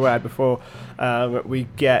hasten to add, before we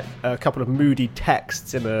get a couple of moody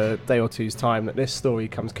texts in a day or two's time, that this story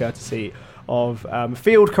comes courtesy of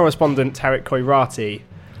field correspondent Tarek Koirati.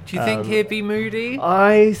 Do you think he'd be moody?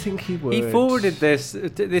 I think he would. He forwarded this.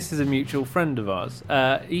 This is a mutual friend of ours.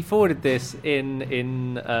 He forwarded this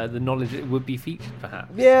in the knowledge it would be featured,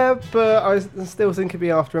 perhaps. Yeah, but I still think it'd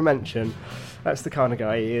be after a mention. That's the kind of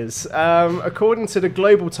guy he is. According to the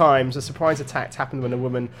Global Times, a surprise attack happened when a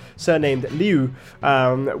woman surnamed Liu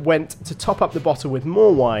went to top up the bottle with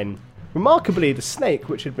more wine. Remarkably, the snake,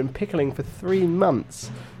 which had been pickling for 3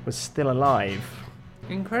 months, was still alive.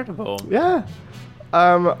 Incredible. Yeah.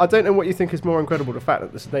 I don't know what you think is more incredible, the fact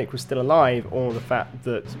that the snake was still alive or the fact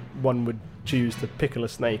that one would choose to pickle a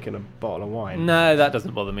snake in a bottle of wine. No, that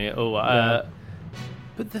doesn't bother me at all. Yeah.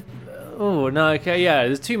 There's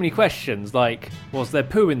too many questions. Like, was there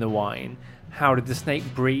poo in the wine? How did the snake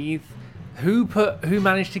breathe? Who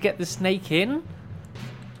managed to get the snake in?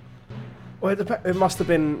 Well, it must have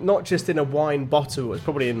been not just in a wine bottle. It was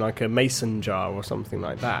probably in like a mason jar or something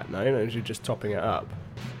like that. No, you're just topping it up.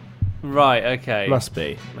 Right, okay. Must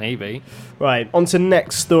be. Maybe. Right, on to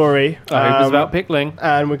next story. I hope it's about pickling.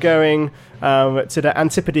 And we're going to the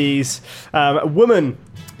Antipodes. A woman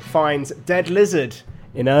finds dead lizard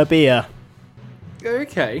in her beer.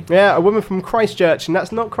 Okay. Yeah, a woman from Christchurch, and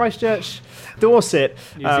that's not Christchurch, Dorset.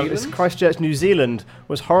 New Zealand? It's Christchurch, New Zealand,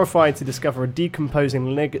 was horrified to discover a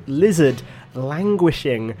decomposing lizard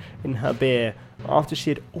languishing in her beer after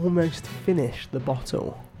she had almost finished the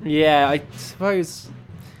bottle. Yeah, I suppose...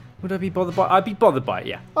 Would I be bothered by it? I'd be bothered by it,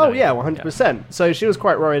 yeah. Oh, yeah, 100%. Yeah. So she was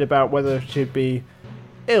quite worried about whether she'd be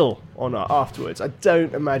ill or not afterwards. I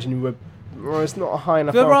don't imagine you were... Well, it's not a high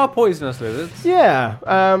enough... There are poisonous lizards. Yeah,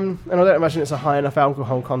 and I don't imagine it's a high enough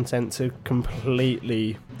alcohol content to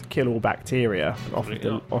completely kill all bacteria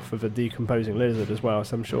off of a decomposing lizard as well.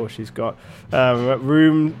 So I'm sure she's got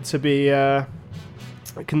room to be...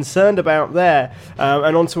 concerned about there.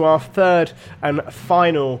 And on to our third and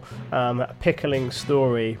final pickling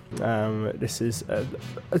story. This is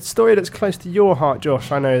a story that's close to your heart,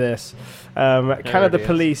 Josh. I know this. Canada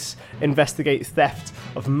police investigate theft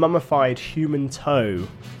of mummified human toe.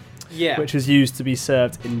 Yeah. Which is used to be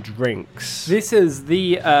served in drinks. This is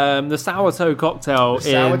the sourdough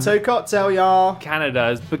cocktail y'all. Canada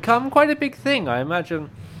has become quite a big thing. I imagine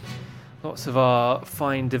lots of our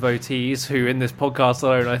fine devotees who in this podcast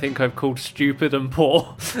alone I think I've called stupid and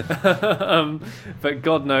poor. But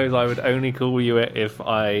God knows I would only call you it if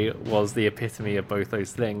I was the epitome of both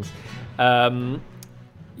those things.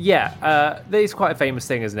 It's quite a famous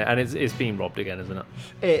thing, isn't it? And it's been robbed again, isn't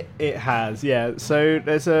it? It has, yeah. So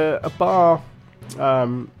there's a bar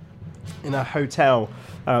in a hotel,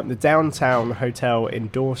 the downtown hotel in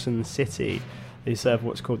Dawson City. They serve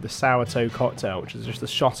what's called the sourdough cocktail, which is just a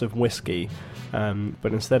shot of whiskey.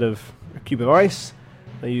 But instead of a cube of ice,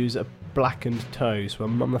 they use a blackened toe, so a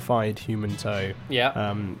mummified human toe.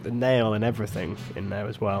 Yeah. The nail and everything in there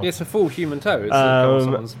as well. It's a full human toe. It's on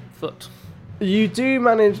someone's foot. You do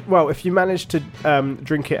manage... Well, if you manage to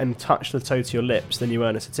drink it and touch the toe to your lips, then you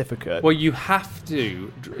earn a certificate. Well, you have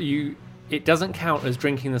to... It doesn't count as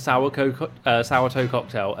drinking the sourdough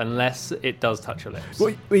cocktail unless it does touch your lips.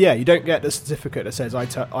 Well, yeah, you don't get the certificate that says I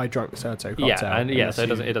drank the sourdough cocktail. So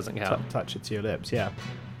it doesn't count. Touch it to your lips, yeah.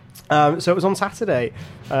 So it was on Saturday.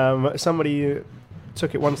 Somebody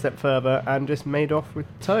took it one step further and just made off with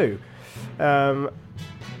toe.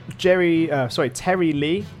 Terry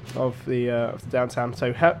Lee of the Downtown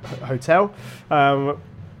Hotel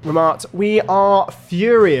remarked, "We are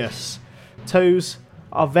furious. Toes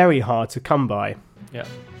are very hard to come by." Yeah.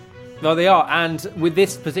 No, they are. And with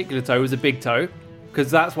this particular toe, it was a big toe, because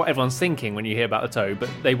that's what everyone's thinking when you hear about a toe, but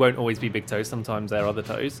they won't always be big toes. Sometimes they're other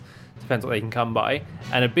toes. Depends what they can come by.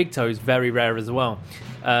 And a big toe is very rare as well.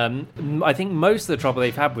 I think most of the trouble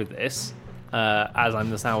they've had with this, as I'm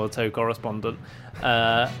the sour toe correspondent,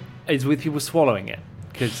 is with people swallowing it.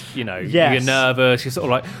 Because, you know, you get nervous, you're sort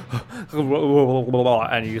of like,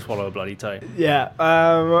 and you swallow a bloody toe.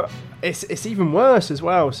 Yeah, it's even worse as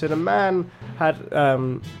well. So the man had,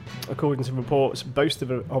 according to reports,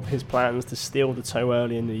 boasted of his plans to steal the toe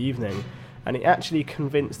early in the evening, and he actually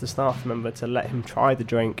convinced the staff member to let him try the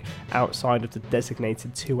drink outside of the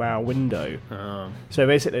designated 2-hour window. So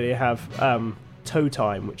basically they have toe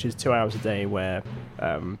time, which is 2 hours a day where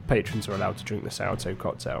patrons are allowed to drink the sour toe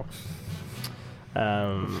cocktail.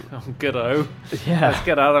 Good-o. Yeah. Let's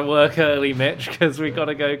get out of work early, Mitch, because we got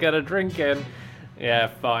to go get a drink in. Yeah,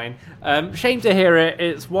 fine. Shame to hear it.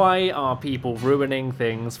 It's why are people ruining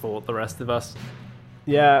things for the rest of us?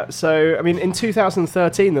 Yeah, so, I mean, in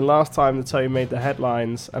 2013, the last time the toe made the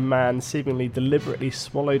headlines, a man seemingly deliberately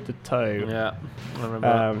swallowed the toe. Yeah, I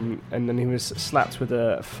remember. And then he was slapped with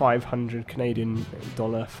a $500 Canadian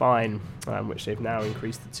fine, which they've now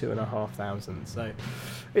increased to $2,500. So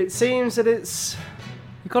it seems that it's...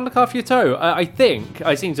 You've got to look after your toe. I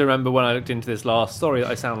seem to remember when I looked into this last story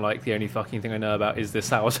that I sound like the only fucking thing I know about is this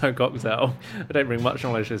sour toe cocktail. I don't bring much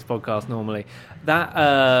knowledge to this podcast normally.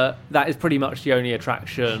 That is pretty much the only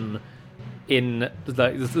attraction in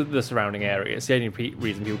the surrounding area. It's the only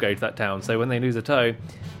reason people go to that town. So when they lose a toe,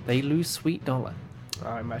 they lose sweet dollar.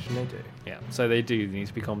 I imagine they do. Yeah, so they do need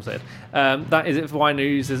to be compensated. That is it for wine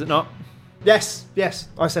news, is it not? Yes.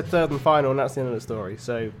 I said third and final, and that's the end of the story.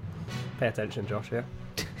 So pay attention, Josh, yeah?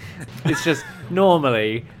 It's just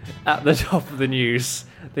normally at the top of the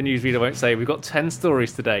newsreader won't say, "We've got 10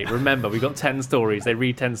 stories today. Remember, we've got 10 stories." They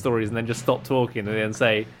read 10 stories and then just stop talking and then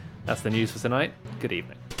say, "That's the news for tonight. Good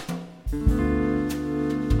evening."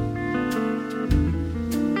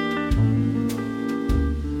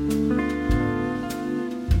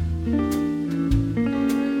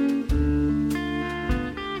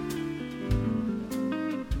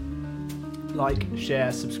 Like,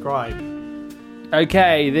 share, subscribe.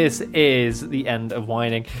 Okay, this is the end of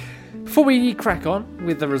whining. Before we crack on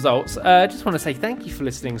with the results, I just want to say thank you for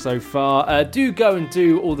listening so far. Do go and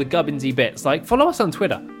do all the Gubbinsy bits. Like, follow us on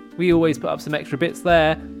Twitter. We always put up some extra bits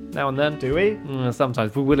there now and then. Do we?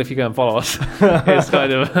 Sometimes. We will if you go and follow us. It's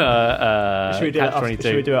kind of should we do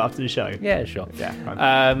it after the show? Yeah, sure. Yeah.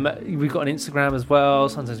 We've got an Instagram as well.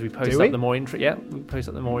 Sometimes we post up the more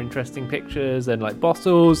more interesting pictures and like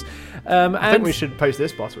bottles. I think we should post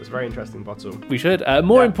this bottle. It's a very interesting bottle. We should.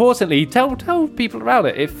 More importantly, tell people about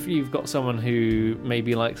it. If you've got someone who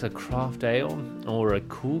maybe likes a craft ale or a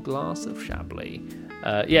cool glass of Chablis,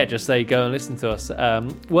 just say go and listen to us.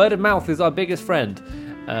 Word of mouth is our biggest friend.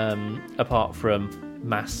 Apart from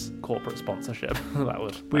mass corporate sponsorship.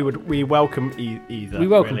 We welcome either. We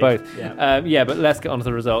welcome really. both. Yeah. But let's get on to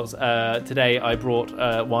the results. Today I brought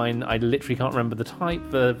wine. I literally can't remember the type,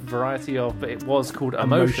 the variety of, but it was called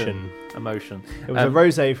Emotion. It was a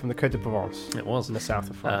rosé from the Côte de Provence. It was in the south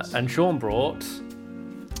of France. And Sean brought.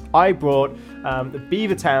 I brought the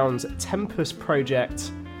Beavertown's Tempus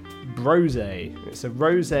Project Rosé. It's a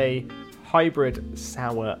rosé hybrid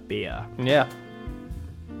sour beer. Yeah.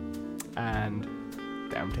 And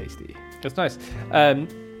damn tasty. That's nice.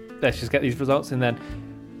 Let's just get these results and then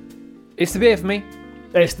it's the beer for me.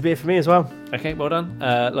 It's the beer for me as well. Okay, well done.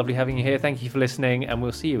 Lovely having you here. Thank you for listening, and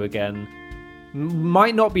we'll see you again.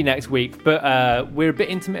 Might not be next week, but we're a bit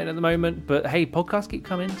intermittent at the moment. But hey, podcasts keep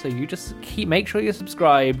coming, so you just make sure you're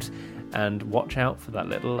subscribed and watch out for that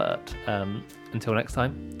little alert. Until next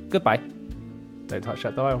time, goodbye. Don't touch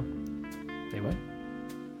that dial. They won't.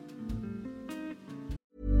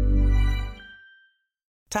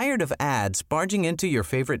 Tired of ads barging into your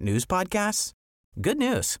favorite news podcasts? Good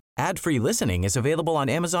news. Ad-free listening is available on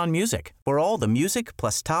Amazon Music for all the music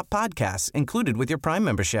plus top podcasts included with your Prime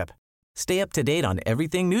membership. Stay up to date on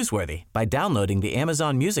everything newsworthy by downloading the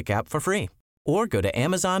Amazon Music app for free or go to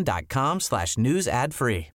amazon.com/news ad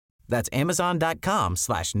free. That's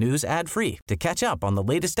amazon.com/news ad free to catch up on the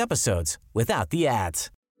latest episodes without the ads.